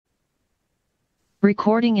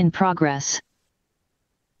Recording in progress.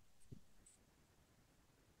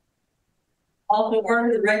 Call to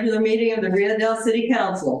order the regular meeting of the Rio Dell City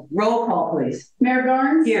Council. Roll call, please. Mayor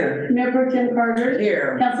Barnes? Here. Mayor Pro Tem Carter?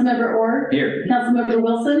 Here. Councilmember Orr? Here. Councilmember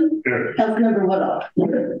Wilson? Here. Councilmember Woodall?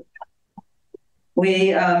 Here.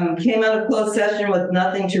 We came out of closed session with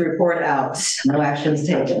nothing to report out. No actions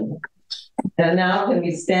taken. And now can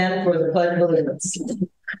we stand for the Pledge of Allegiance?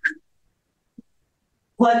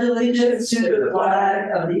 Pledge allegiance to the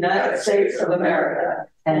flag of the United States of America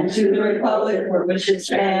and to the republic for which it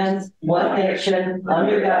stands, one nation,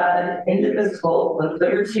 under God, indivisible, with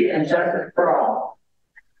liberty and justice for all.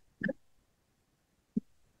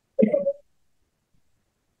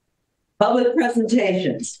 Public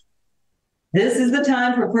presentations. This is the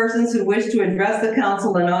time for persons who wish to address the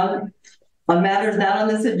council and on matters not on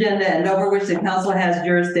this agenda and over which the council has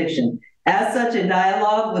jurisdiction. As such, a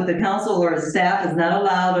dialogue with the council or its staff is not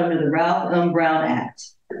allowed under the Ralph M. Brown Act.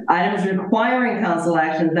 Items requiring council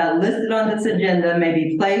actions not listed on this agenda may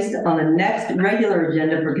be placed on the next regular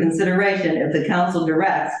agenda for consideration if the council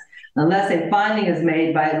directs, unless a finding is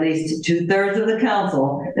made by at least 2/3 of the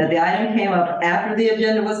council that the item came up after the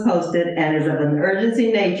agenda was posted and is of an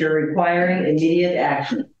urgency nature requiring immediate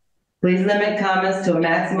action. Please limit comments to a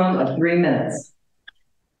maximum of 3 minutes.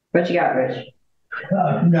 What you got, Rich?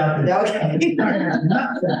 Nothing. Okay.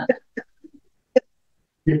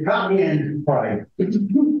 You're probably in probably.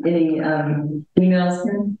 Any emails?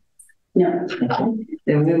 No.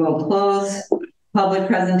 Then we will close public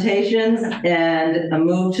presentations and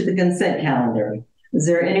move to the consent calendar. Is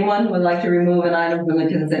there anyone who would like to remove an item from the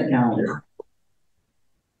consent calendar?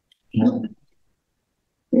 No.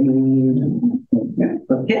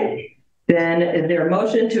 Okay. Then is there a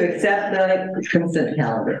motion to accept the consent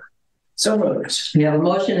calendar? So moved. We have a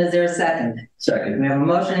motion. Is there a second? Second. We have a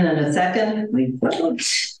motion and a second. We vote.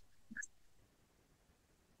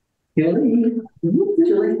 Julie?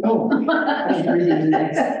 Oh.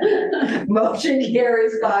 Motion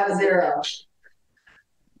carries 5-0.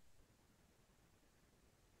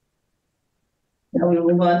 Now we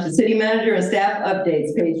move on to city manager and staff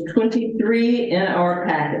updates, page 23 in our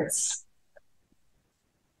packets.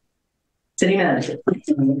 City manager.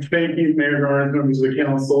 Thank you, Mayor Barnes, members of the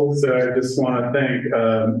council. So I just want to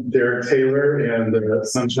thank Derek Taylor and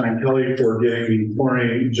Sunshine Kelly for getting the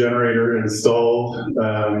chlorine generator installed.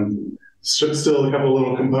 Still a couple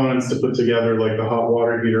little components to put together, like the hot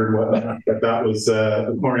water heater and whatnot. But that was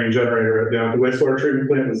the chlorine generator down the wastewater treatment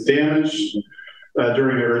plant was damaged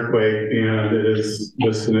during the earthquake, and it is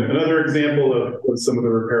just another example of some of the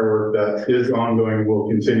repair work that is ongoing and will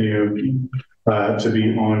continue to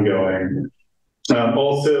be ongoing.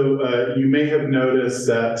 Also, you may have noticed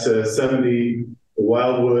that 70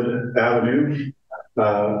 Wildwood Avenue,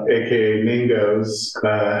 aka Mingo's,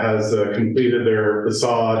 has completed their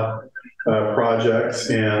facade project,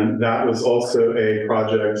 and that was also a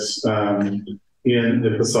project in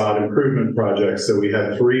the facade improvement project. So we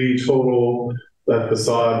had 3 total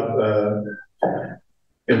facade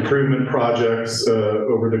improvement projects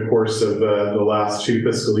over the course of the last 2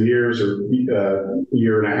 fiscal years or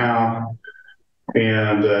year and a half.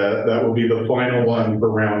 And that will be the final one for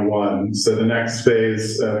round 1. So the next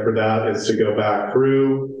phase for that is to go back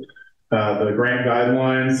through the grant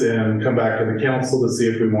guidelines and come back to the council to see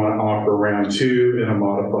if we want to offer round 2 in a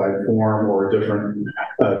modified form or a different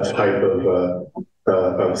type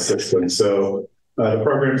of system. So the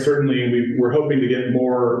program, certainly we're hoping to get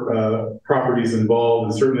more properties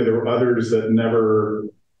involved, and certainly there were others that never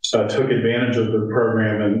took advantage of the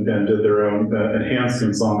program and did their own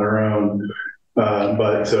enhancements on their own.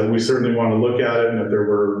 But we certainly want to look at it, and if there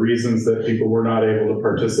were reasons that people were not able to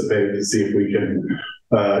participate, to see if we can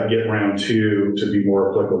get round 2 to be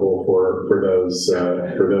more applicable for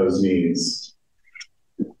those needs.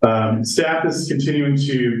 Staff is continuing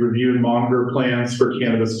to review and monitor plans for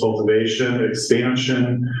cannabis cultivation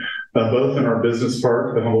expansion, both in our business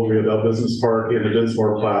park, the Humboldt Rio Dell Business Park, and the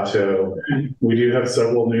Dinsmore Plateau. We do have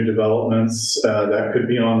several new developments that could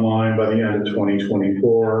be online by the end of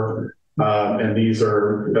 2024. And these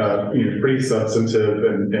are pretty substantive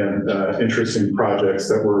and interesting projects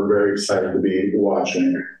that we're very excited to be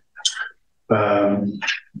watching.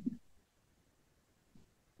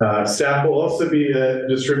 Staff will also be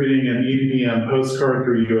distributing an EDM postcard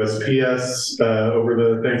through USPS over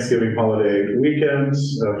the Thanksgiving holiday weekend.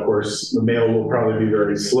 Of course, the mail will probably be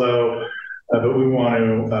very slow, but we want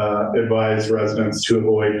to advise residents to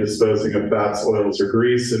avoid disposing of fats, oils, or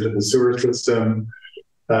grease into the sewer system.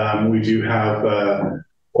 We do have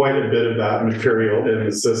quite a bit of that material in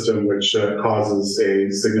the system, which causes a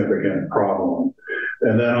significant problem.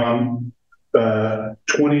 And then on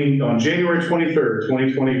on January 23rd,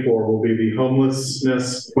 2024 will be the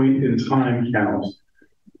homelessness point in time count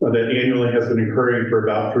that annually has been occurring for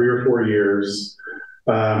about 3 or 4 years.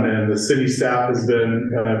 And the city staff has been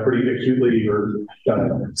pretty acutely or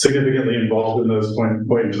significantly involved in those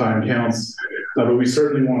point in time counts. But we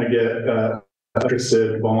certainly want to get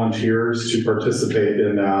interested volunteers to participate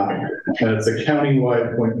in that. And it's a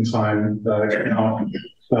county-wide point in time count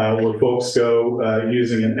where folks go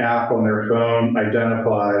using an app on their phone,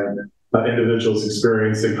 identify individuals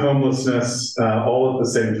experiencing homelessness all at the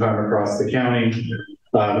same time across the county.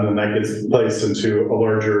 And then that gets placed into a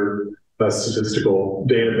larger statistical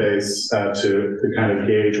database to kind of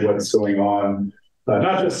gauge what's going on,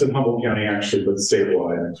 not just in Humboldt County, actually, but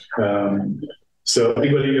statewide. So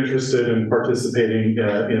anybody interested in participating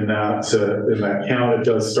in that count, it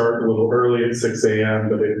does start a little early at 6 a.m.,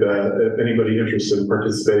 but if anybody interested in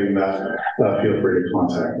participating in that, feel free to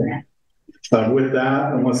contact me. With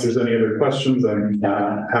that, unless there's any other questions, I'm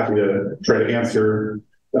happy to try to answer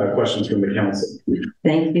questions from the council.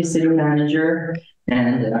 Thank you, City Manager,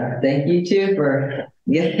 and thank you too for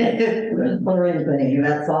everything.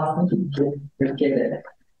 That's awesome. Appreciate it.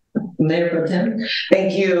 Mayor Pro Tem.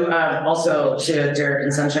 Thank you also to Derek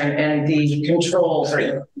and Sunshine, and the controls are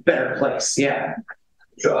in a better place. Yeah.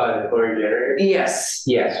 The chlorine generator? Yes.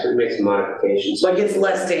 Yes, we make some modifications. Like it's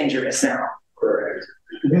less dangerous now. Correct.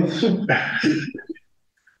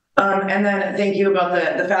 And then thank you about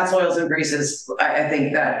the fats, oils, and greases. I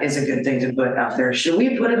think that is a good thing to put out there. Should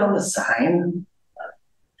we put it on the sign?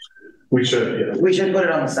 We should, yeah. We should put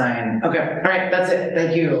it on the sign. Okay. All right. That's it.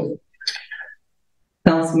 Thank you.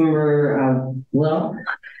 Councilmember Will.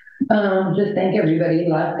 Just thank everybody.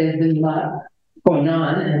 There's been a lot going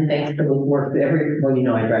on, and thanks for the work. Well, you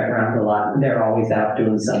know, I drive around a lot, and they're always out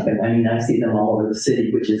doing something. I mean, I see them all over the city,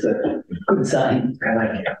 which is a good sign. I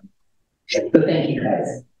like it. So thank you,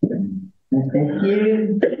 guys. Thank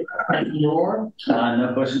you. Your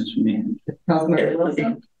No questions for me. Councilmember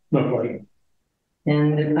Wilson. No question.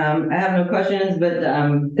 And I have no questions, but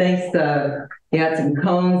thanks. You had some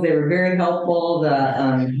cones. They were very helpful.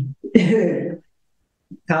 The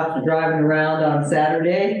cops were driving around on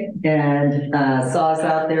Saturday and saw us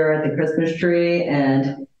out there at the Christmas tree,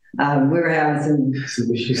 and we were having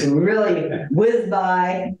some really whiz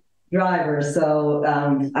by drivers. So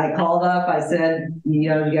I called up. I said, you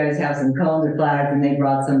know, you guys have some cones or flags, and they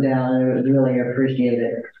brought some down, and it was really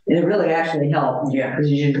appreciated. And it really actually helped. Yeah. Because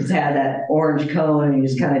you just had that orange cone, and you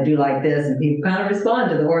just kind of do like this, and people kind of respond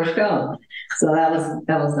to the orange cone. So that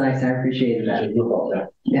was nice. I appreciated that.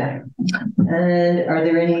 Yeah. And are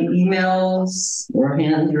there any emails or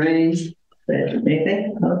hands raised?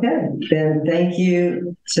 Anything? Okay. Then thank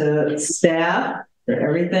you to staff for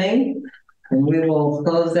everything. And we will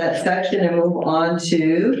close that section and move on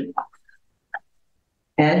to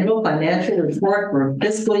annual financial report for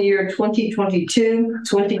fiscal year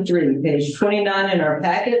 2022-23, page 29 in our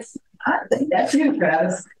packets. I think that's you,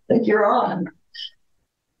 Travis. I think you're on.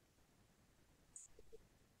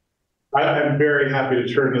 I'm very happy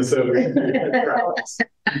to turn this over to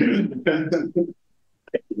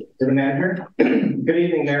the manager. Good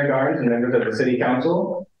evening, Mayor Garnes and members of the City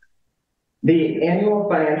Council. The annual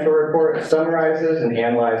financial report summarizes and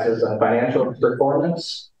analyzes the financial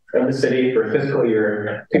performance of the city for fiscal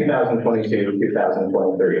year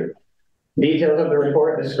 2022-2023. Details of the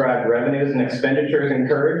report describe revenues and expenditures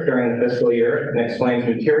incurred during the fiscal year and explains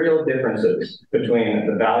material differences between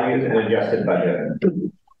the values and adjusted budget.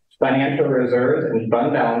 Financial reserves and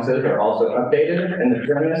fund balances are also updated in the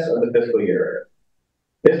premise of the fiscal year.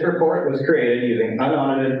 This report was created using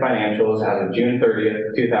unaudited financials as of June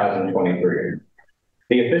 30th, 2023.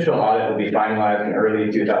 The official audit will be finalized in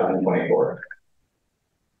early 2024.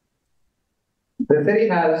 The city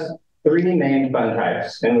has 3 main fund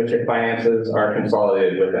types in which its finances are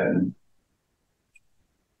consolidated within.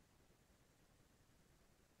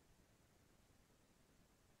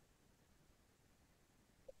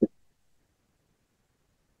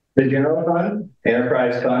 The general fund,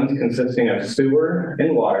 enterprise funds consisting of sewer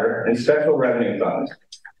and water, and special revenue funds.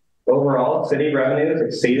 Overall, city revenues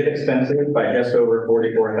exceeded expenses by just over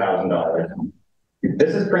 $44,000.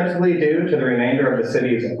 This is principally due to the remainder of the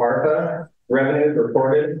city's ARPA revenues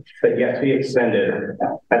reported but yet to be expended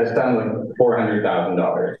at a sum of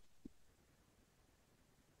 $400,000.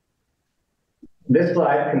 This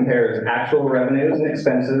slide compares actual revenues and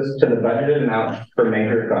expenses to the budgeted amount for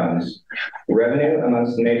major funds. Revenue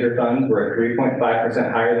amongst the major funds were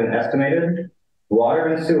 3.5% higher than estimated. Water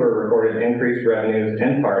and sewer reported increased revenues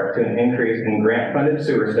in part to an increase in grant-funded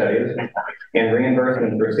sewer studies and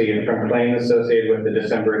reimbursements received from claims associated with the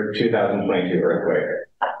December 2022 earthquake.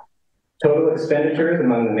 Total expenditures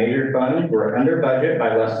among the major funds were under budget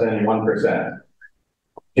by less than 1%.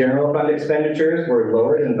 General fund expenditures were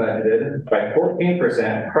lower than budgeted by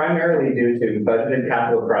 14%, primarily due to budgeted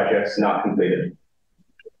capital projects not completed.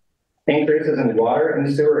 Increases in water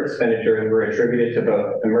and sewer expenditures were attributed to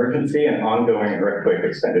both emergency and ongoing earthquake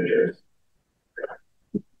expenditures.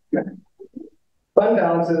 Fund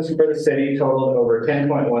balances for the city totaled over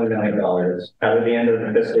 $10.1 million as of the end of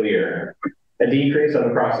the fiscal year, a decrease of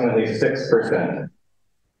approximately 6%.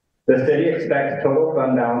 The city expects total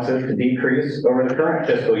fund balances to decrease over the current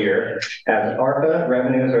fiscal year as ARPA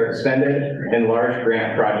revenues are expended and large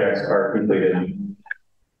grant projects are completed.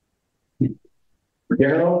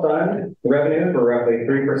 General fund revenues were roughly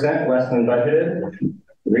 3% less than budgeted.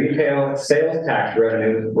 Retail sales tax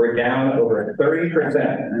revenues were down over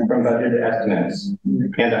 30% from budgeted estimates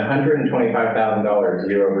and $125,000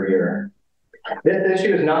 year over year. This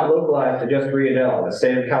issue is not localized to just Rio Dell. The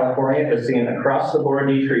state of California has seen across-the-board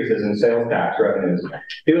decreases in sales tax revenues,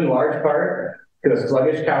 due in large part to a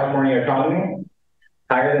sluggish California economy,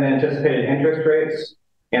 higher than anticipated interest rates,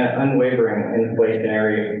 and unwavering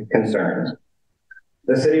inflationary concerns.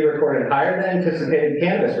 The city recorded higher than anticipated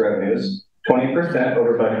cannabis revenues, 20%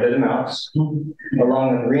 over budgeted amounts,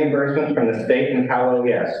 along with reimbursements from the state and Cal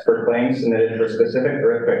OES for claims submitted for specific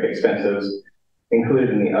earthquake expenses included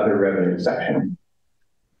in the other revenue section.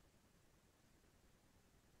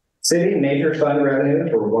 City major fund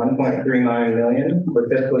revenues were $1.39 million for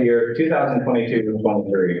fiscal year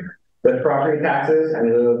 2022-23, with property taxes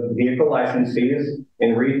and vehicle license fees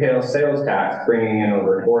and retail sales tax bringing in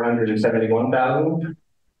over $471,000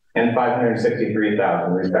 and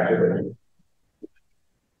 $563,000 respectively.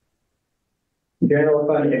 General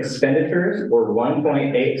fund expenditures were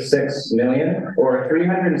 $1.86 million or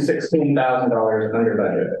 $316,000 under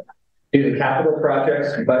budget due to capital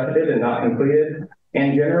projects budgeted and not completed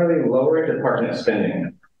and generally lower department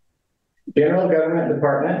spending. General government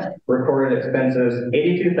department recorded expenses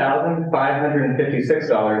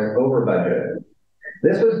 $82,556 over budget.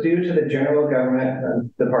 This was due to the general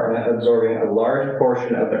government department absorbing a large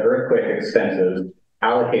portion of the earthquake expenses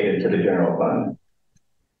allocated to the general fund.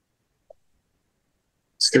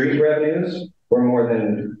 Street revenues were more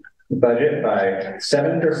than budget by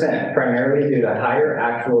 7%, primarily due to higher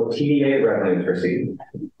actual TDA revenues received.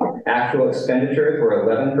 Actual expenditures were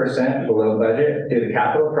 11% below budget due to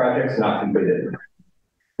capital projects not completed.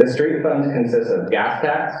 The street funds consist of gas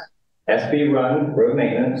tax, SB run road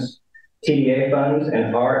maintenance, TDA funds,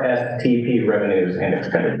 and RSTP revenues and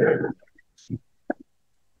expenditures.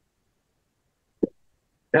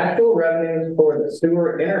 Actual revenues for the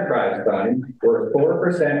sewer enterprise fund were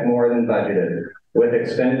 4% more than budgeted, with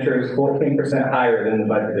expenditures 14% higher than the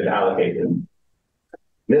budgeted allocation.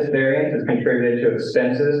 This variance is contributed to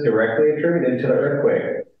expenses directly attributed to the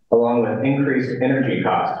earthquake, along with increased energy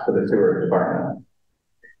costs for the sewer department.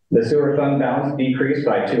 The sewer fund balance decreased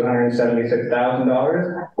by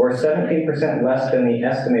 $276,000, or 17% less than the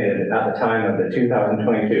estimated at the time of the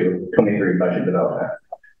 2022-23 budget development.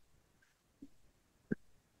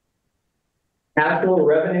 Actual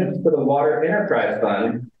revenues for the water enterprise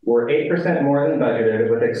fund were 8% more than budgeted,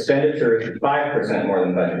 with expenditures 5% more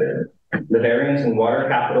than budgeted. The variance in Water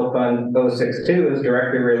Capital Fund 062 is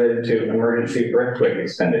directly related to emergency earthquake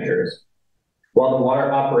expenditures, while the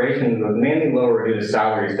water operations was mainly lower due to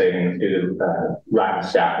salary savings due to lack of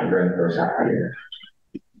staffing during the first half of the year.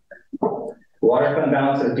 Water fund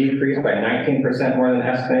balances decreased by 19% more than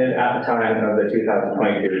estimated at the time of the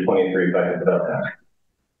 2022-23 budget development.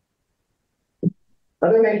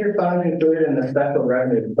 Other major funds included in the Special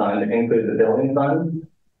Revenue Fund include the Building Fund,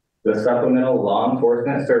 the Supplemental Law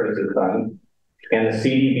Enforcement Services Fund, and the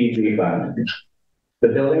CDBG Fund. The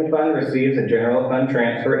Building Fund receives a general fund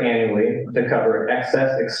transfer annually to cover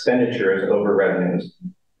excess expenditures over revenues.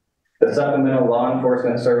 The Supplemental Law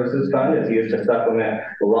Enforcement Services Fund is used to supplement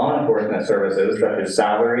law enforcement services such as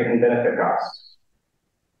salary and benefit costs.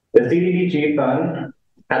 The CDBG Fund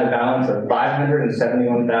had a balance of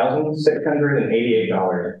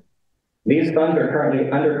 $571,688. These funds are currently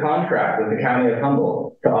under contract with the County of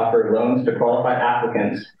Humboldt to offer loans to qualified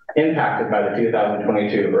applicants impacted by the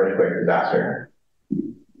 2022 earthquake disaster.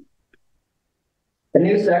 A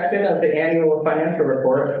new section of the annual financial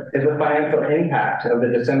report is the financial impact of the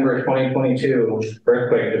December 2022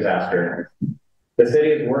 earthquake disaster. The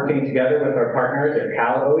city is working together with our partners at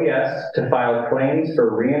Cal OES to file claims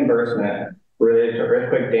for reimbursement related to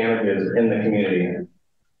earthquake damages in the community.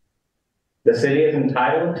 The city is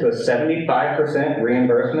entitled to a 75%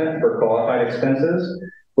 reimbursement for qualified expenses,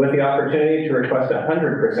 with the opportunity to request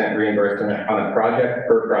 100% reimbursement on a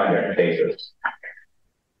project-per-project basis.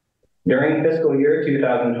 During fiscal year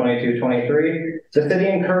 2022-23, the city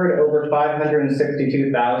incurred over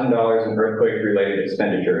 $562,000 in earthquake-related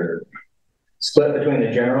expenditures, split between the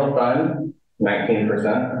general fund,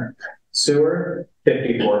 19%, sewer,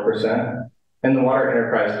 54%, and the water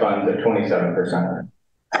enterprise fund at 27%.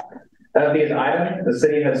 Of these items, the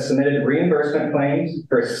city has submitted reimbursement claims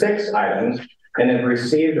for 6 items and have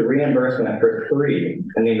received a reimbursement for 3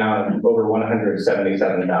 in the amount of over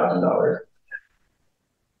 $177,000.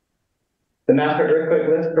 The master earthquake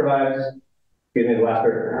list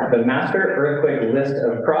the master earthquake list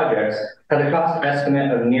of projects has a cost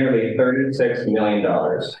estimate of nearly $36 million.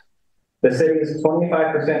 The city's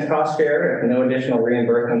 25% cost share, if no additional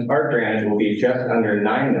reimbursements are granted, will be just under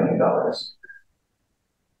 $9 million.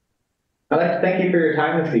 I'd like to thank you for your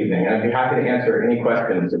time this evening. I'd be happy to answer any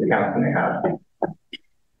questions that the council may have.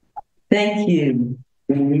 Thank you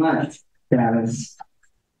very much, Travis.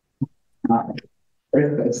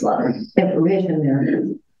 There's a lot of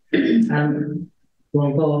information there.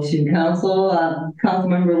 We'll go to council,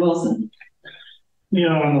 Councilmember Wilson. You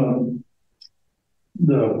know, on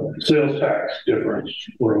the sales tax difference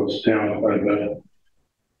where it's down quite a bit,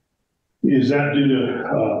 is that due to,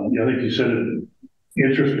 I think you said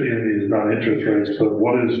interest is not interest rates, but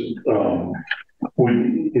what is,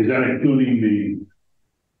 is that including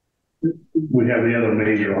we have the other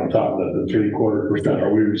major on top of that, the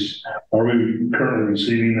 0.75%. Are we currently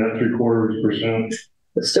receiving that 0.75%?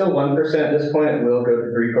 It's still 1% at this point. It will go to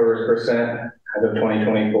 0.75% as of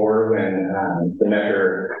 2024 when the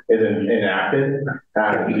measure is enacted.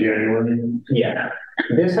 January? Yeah.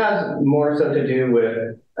 This has more so to do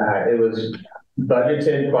with, it was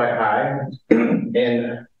budgeted quite high,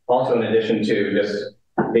 and also in addition to just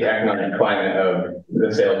the economic climate of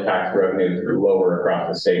the sales tax revenues lower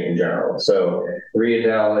across the state in general. So Rio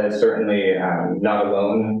Dell is certainly not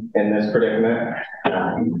alone in this predicament.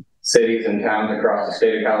 Cities and towns across the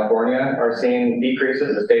state of California are seeing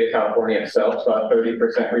decreases. The state of California itself saw a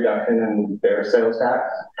 30% reduction in their sales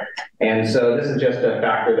tax. And so this is just a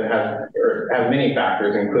factor that has many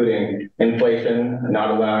factors, including inflation,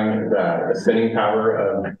 not allowing the spending power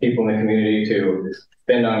of people in the community to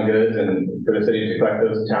spend on goods and for the city to collect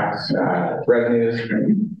those tax revenues.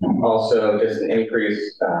 Also, just an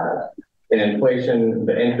increase in inflation,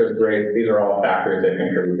 the interest rates, these are all factors that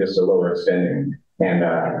contribute just to lower spending. And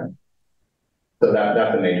so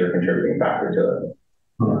that's a major contributing factor to it.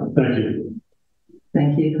 All right, thank you.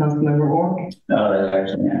 Thank you, Councilmember Orr. That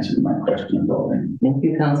actually answered my question about it. Thank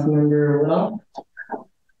you, Councilmember Will.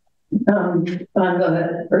 On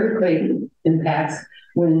the earthquake impacts,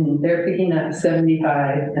 when they're picking up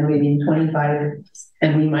 75 and leaving 25,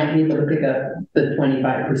 and we might be able to pick up the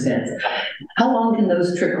 25%. How long can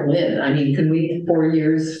those trickle in? I mean, can we 4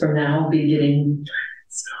 years from now be getting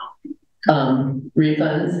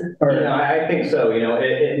refunds? Or I think so. You know,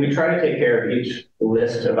 we try to take care of each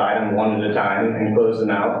list of items one at a time and close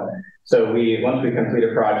them out. So once we complete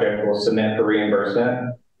a project, we'll submit for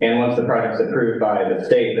reimbursement. And once the project's approved by the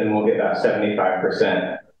state, then we'll get that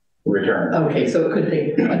 75% return. okay, so it could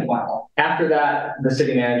take a while. After that, the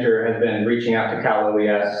city manager has been reaching out to Cal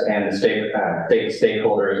OES and the state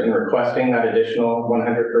stakeholders and requesting that additional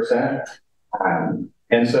 100%.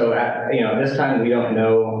 And so, this time we don't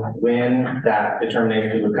know when that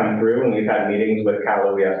determination would come through, and we've had meetings with Cal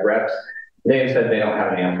OES reps. They've said they don't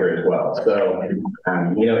have an answer as well. So,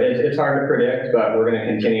 it's hard to predict, but we're going to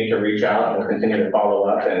continue to reach out and we'll continue to follow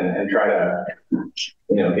up and try to,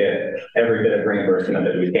 get every bit of reimbursement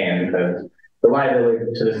that we can, because the liability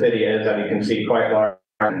to the city is, as you can see, quite large.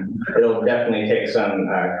 It'll definitely take some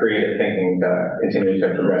creative thinking to continue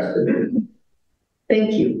to progress.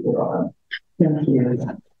 Thank you. Thank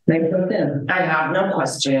you. I have no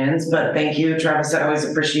questions, but thank you, Travis. I always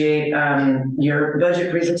appreciate your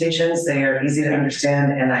budget presentations. They are easy to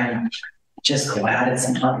understand, and I'm just glad it's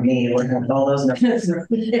not me working with all those numbers.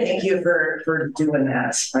 Thank you for doing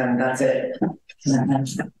that. And that's it.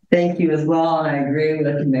 Thank you as well, and I agree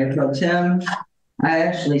with Mayor Pro Tem. I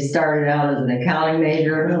actually started out as an accounting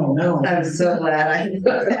major. Oh, no. I'm so glad I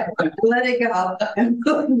let it go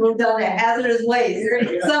and moved on to hazardous waste.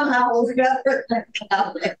 Somehow altogether.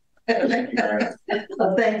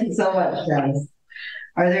 Well, thank you so much, guys.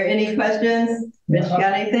 Are there any questions? Mitch, you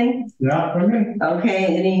got anything? Not for me.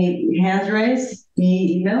 Okay, any hands raised?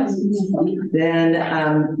 Any emails?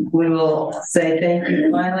 Then we will say thank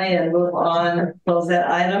you finally and move on, close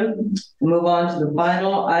that item, move on to the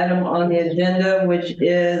final item on the agenda, which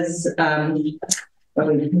is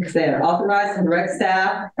authorize and direct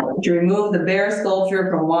staff to remove the bear sculpture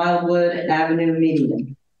from Wildwood Avenue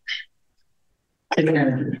median.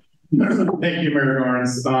 Thank you, Mayor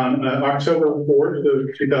Garnes. On October 4th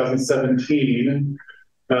of 2017,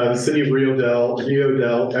 the city of Rio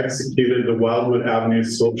Dell executed the Wildwood Avenue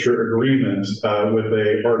sculpture agreement with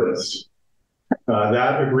an artist.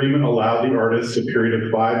 That agreement allowed the artist a period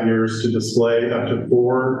of 5 years to display up to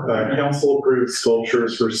 4 council-approved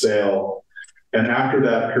sculptures for sale. And after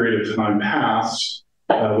that period of time passed,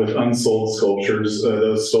 with unsold sculptures,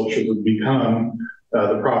 those sculptures would become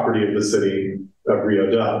the property of the city of Rio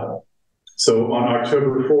Dell. So on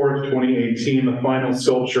October 4th, 2018, the final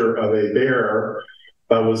sculpture of a bear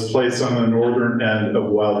was placed on the northern end of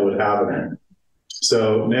Wildwood Avenue.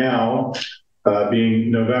 So now, being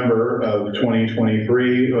November of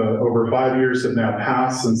 2023, over 5 years have now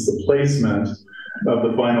passed since the placement of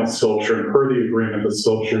the final sculpture. And per the agreement, the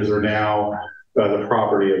sculptures are now the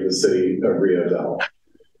property of the city of Rio Dell.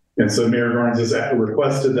 And so Mayor Garnes has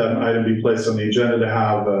requested that an item be placed on the agenda to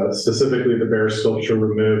have specifically the bear sculpture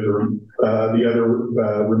removed. The other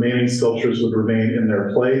remaining sculptures would remain in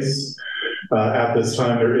their place. At this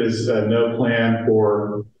time, there is no plan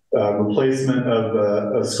for replacement of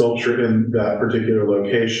a sculpture in that particular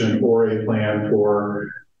location or a plan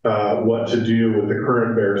for what to do with the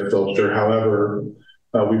current bear sculpture. However,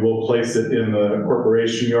 we will place it in the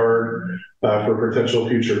corporation yard for potential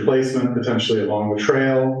future placement, potentially along the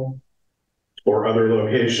trail or other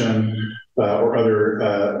location or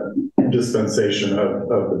other dispensation of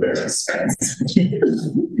the bear.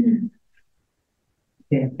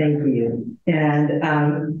 Yeah, thank you. And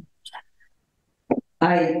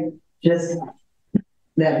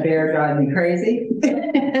that bear drives me crazy.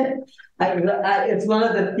 It's one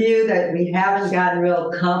of the few that we haven't gotten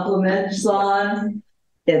real compliments on.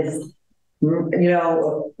 It's,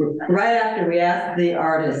 right after we asked the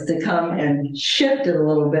artist to come and shift it a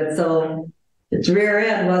little bit, so its rear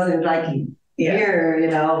end wasn't like here,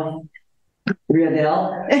 Rio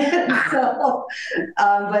Dell. So,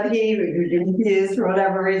 but he refused for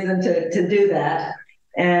whatever reason to do that.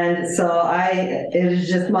 And so it is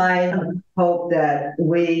just my hope that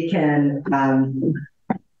we can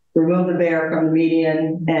remove the bear from the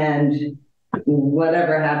median, and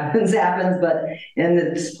whatever happens, but in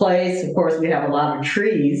this place, of course, we have a lot of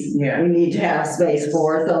trees. Yeah. We need to have space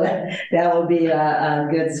for, so that will be a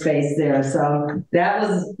good space there. So that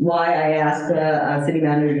was why I asked the city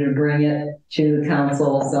manager to bring it to the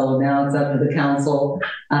council. So now it's up to the council.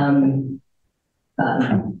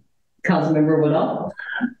 Councilmember Woodall?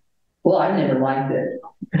 Well, I never liked it,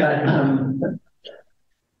 but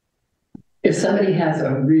if somebody has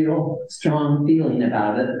a real strong feeling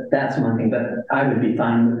about it, that's one thing, but I would be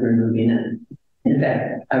fine with removing it. In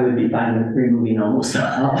fact, I would be fine with removing almost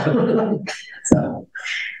all. So,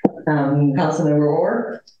 Councilmember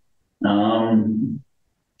Orr?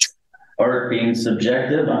 Art being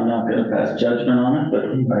subjective, I'm not going to pass judgment on it, but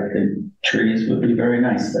I think trees would be very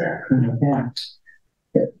nice there. Yeah.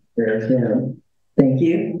 Thank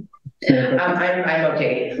you. I'm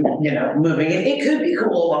okay, moving it. It could be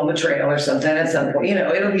cool along the trail or something at some point,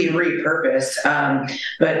 it'll be repurposed.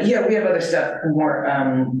 But yeah, we have other stuff more,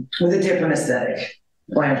 with a different aesthetic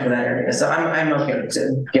planned for that area. So I'm okay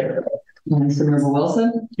to get rid of it. Councilmember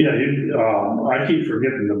Wilson? Yeah, I keep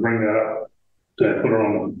forgetting to bring that up, to put it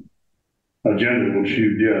on the agenda, which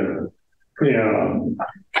you did. And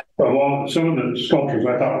along some of the sculptures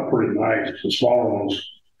I thought were pretty nice, the smaller ones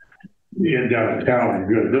downtown are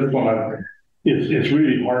good. This one, it's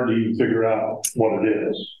really hard to even figure out what it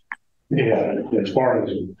is. And as far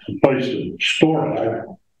as a place to store it,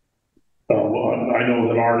 I know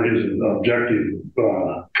that art is an objective,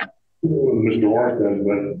 Mr. Orr says,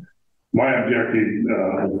 but my objective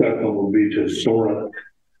would be to store it.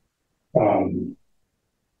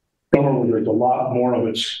 There's a lot more of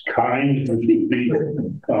its kind, which would be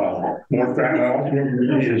more fragile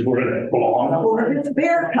is where it belongs. Or it's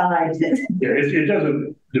bear kind. Yeah, it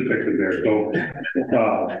doesn't depict the bear, so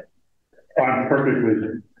I'm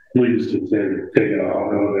perfectly pleased to take it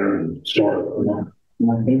out of there and store it.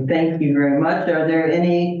 Okay, thank you very much. Are there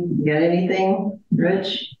you got anything,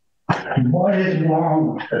 Rich? What is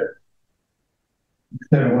wrong with it?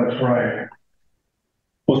 Instead of what's right.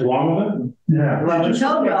 What's wrong with it? Yeah. Well, It looks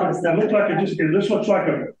like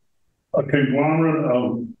a conglomerate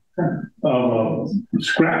of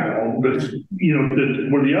scrap metal. That's,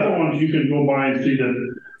 where the other ones you can go by and see that,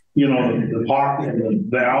 the hawk,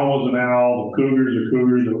 the owl is an owl, the cougars are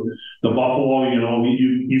cougars, the buffalo,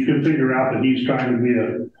 you can figure out that he's trying to be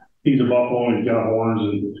he's a buffalo, he's got horns,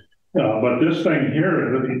 and but this thing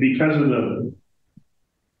here, because of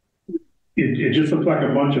it just looks like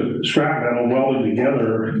a bunch of scrap metal welded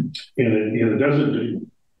together, and it doesn't.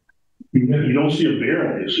 You don't see a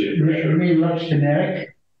bear when you see it. It really looks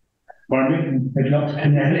generic. Pardon It looks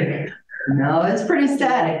kinetic. No, it's pretty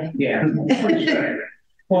static. Yeah. me?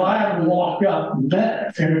 Well, I haven't walked up and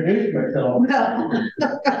met, introduced myself. Well,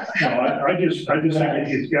 No, I just think it's, I think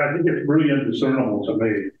it's really undiscernible to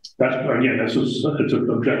me. That's, again, it's a subjective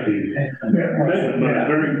thing, but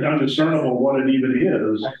very undiscernible what it even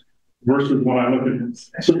is versus when I look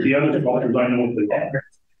at some of the other cultures, I know what they are.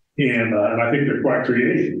 And I think they're quite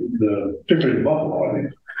creative, particularly the buffalo, I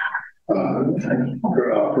think.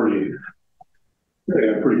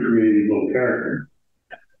 Pretty creative little character.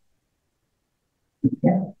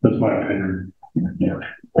 That's my opinion.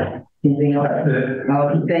 anything else?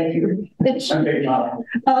 Oh, thank you.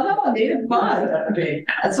 Oh, no, dude, fun.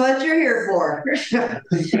 That's what you're here for.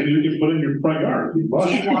 Maybe you can put it in your front yard. You want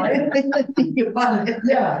it?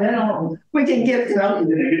 Yeah, then I'll We can give some.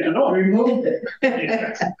 remove it, put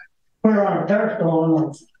it on a pedestal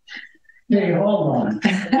and take a hold on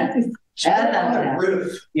it.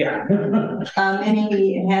 Roof, yeah.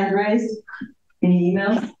 Any hand raised? Any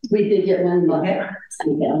emails? We did get one more. Okay.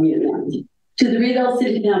 Okay, I'll mute it. To the Rio Dell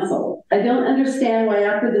City Council, I don't understand why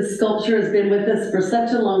after the sculpture has been with us for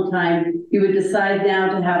such a long time, you would decide now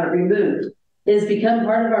to have it removed. It has become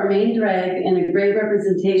part of our main drag and a great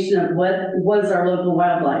representation of what was our local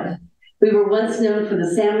wildlife. We were once known for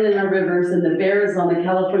the salmon in our rivers and the bears on the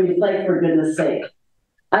California flag, for goodness sake.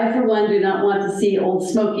 I, for one, do not want to see Old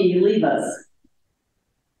Smoky leave us.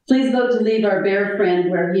 Please vote to leave our bear friend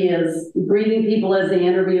where he is, greeting people as they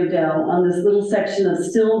enter Rio Dell on this little section of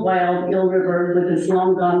still wild Eel River with its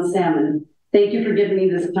long gone salmon. Thank you for giving me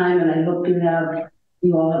this time, and I hope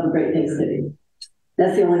you all have a great Thanksgiving.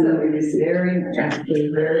 That's the only way we received.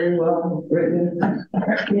 Very well written.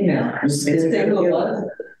 Email. It's a good one.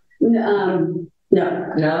 No.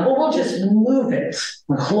 Well, we'll just move it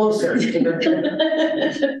closer to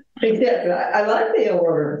the. Exactly. I like the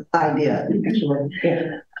order idea, actually.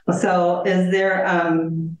 Yeah. So is there,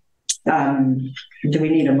 do we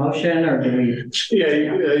need a motion or do we? Yeah,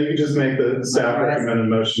 you just make the staff recommended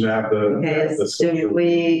motion to have Okay,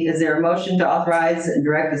 is there a motion to authorize and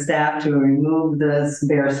direct the staff to remove this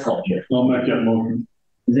bear sculpture? I'll make that motion.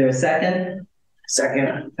 Is there a second?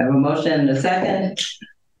 Second. I have a motion and a second.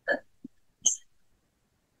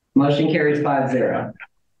 Motion carries 5-0.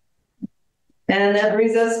 And that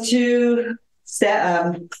brings us to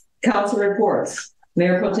council reports.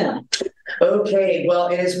 Mayor Pro Tem. Okay, well,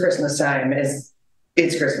 it is Christmas time. It's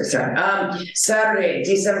Christmas time. Saturday,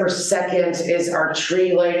 December 2nd is our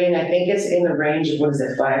tree lighting. I think it's in the range of,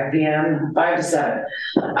 5 p.m., 5 to 7.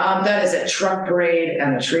 That is a truck parade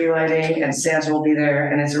and the tree lighting, and Santa will be there,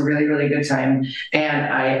 and it's a really, really good time. And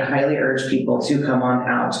I highly urge people to come on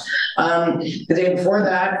out. The day before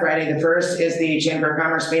that, Friday the 1st, is the Chamber of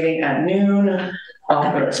Commerce meeting at noon.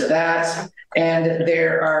 I'll go to that. And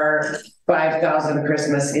there are 5,000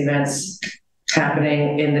 Christmas events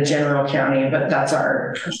happening in the general county, but that's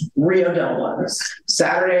our Rio Dell ones.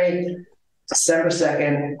 Saturday, December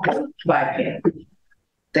 2nd, 5 p.m.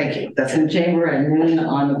 Thank you. That's The chamber at noon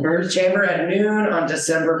on the 1st. Chamber at noon on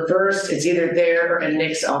December 1st. It's either there or in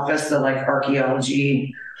Nick's office, the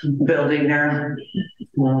archaeology building there.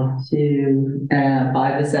 5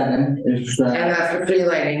 to 7 is And that's for tree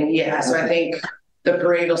lighting. Yeah, so I think the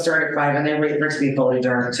parade will start at 5 and then wait for it to be fully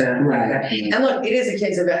dark to. Right. And look, it is a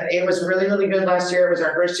kids event. It was really, really good last year. It was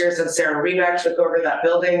our first year since Sarah Reback took over that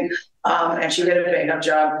building. And she did a bang up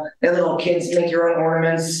job. The little kids make your own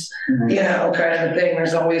ornaments, kind of a thing.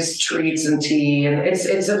 There's always treats and tea, and it's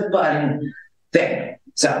a fun thing.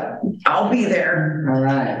 So I'll be there. all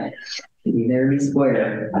right. Be there, be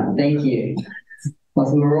square. Thank you.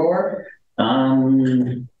 Councilman Rohr?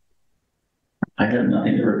 I have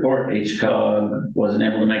nothing to report. HCOG wasn't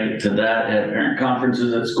able to make it to that, had parent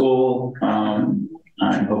conferences at school. I'm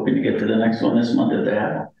hoping to get to the next one this month if they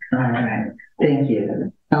have. All right. Thank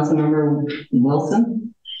you. Councilmember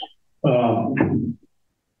Wilson? I don't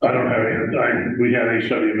have any, we have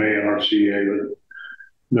HWMA and RCA, but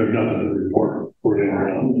there's nothing to report for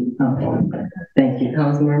them. Okay. Thank you.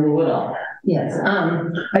 Councilmember Woodall? Yes,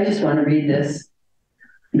 I just want to read this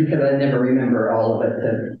because I never remember all of it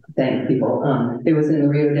to thank people. It was in the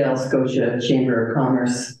Rio Dell Scotia Chamber of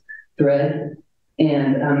Commerce thread.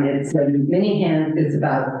 And it said many hands, it's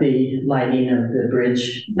about the lighting of the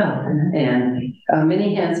bridge. And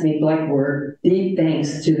many hands make light work. Deep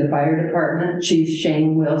thanks to the fire department, Chief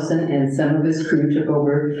Shane Wilson and some of his crew took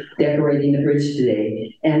over decorating the bridge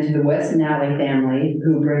today. And to the West Nally family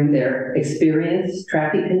who bring their experience,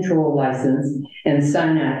 traffic control license, and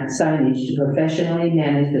signage to professionally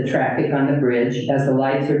manage the traffic on the bridge as the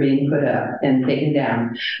lights are being put up and taken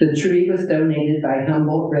down. The tree was donated by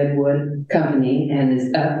Humboldt Redwood Company and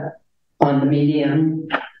is up on the medium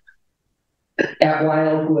at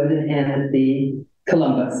Wildwood and at the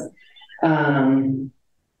Columbus.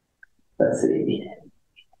 Let's see.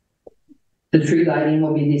 The tree lighting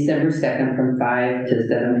will be December 2nd from 5 to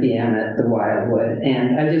 7 p.m. at the Wildwood.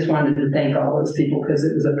 And I just wanted to thank all those people because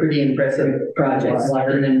it was a pretty impressive project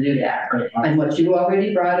watching them do that. And what you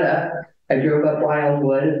already brought up, I drove up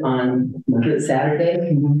Wildwood on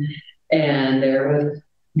Saturday, and there was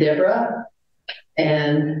Deborah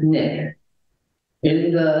and Nick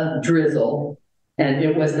in the drizzle, and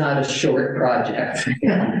it was not a short project.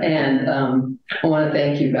 And I want to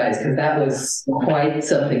thank you guys because that was quite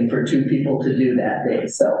something for two people to do that day.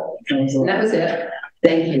 So that was it.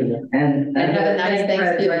 Thank you. And have a nice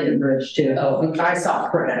Thanksgiving. Bridge too. Oh, I saw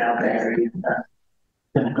Fred out there.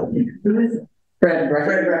 Who is it? Fred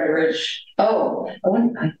Breckenridge. oh, I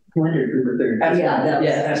wondered who the third. Yeah, that was,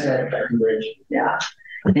 Yes. that's Breckenridge. Yeah.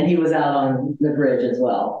 And he was out on the bridge as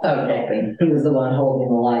well. Okay. He was the one holding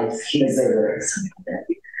the lights.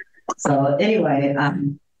 So anyway, I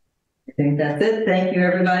think that's it. Thank you,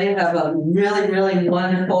 everybody. Have a really, really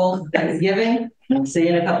wonderful Thanksgiving. See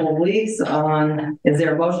you in a couple of weeks is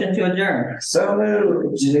there a motion to adjourn? So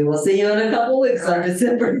moved. We will see you in a couple of weeks on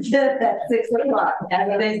December 10th at 6 o'clock.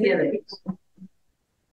 Happy Thanksgiving.